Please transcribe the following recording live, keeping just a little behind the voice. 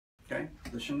Okay,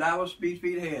 the Shindaiwa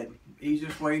SpeedFeed head.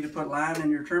 Easiest way to put line in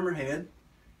your trimmer head.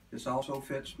 This also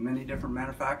fits many different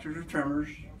manufacturers of trimmers.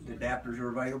 The adapters are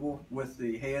available with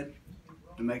the head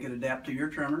to make it adapt to your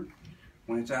trimmer.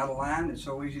 When it's out of line, it's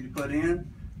so easy to put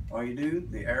in. All you do,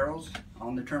 the arrows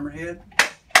on the trimmer head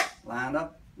line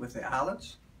up with the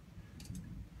eyelets.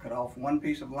 Cut off one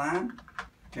piece of line,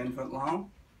 10 foot long.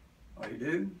 All you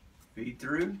do, feed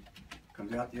through,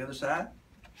 comes out the other side.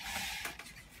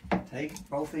 Take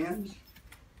both ends,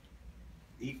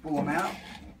 equal them out,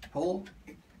 pull,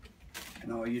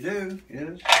 and all you do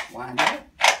is wind it up.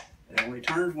 It only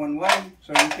turns one way,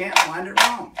 so you can't wind it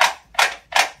wrong.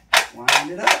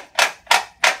 Wind it up.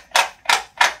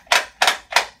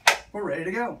 We're ready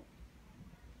to go.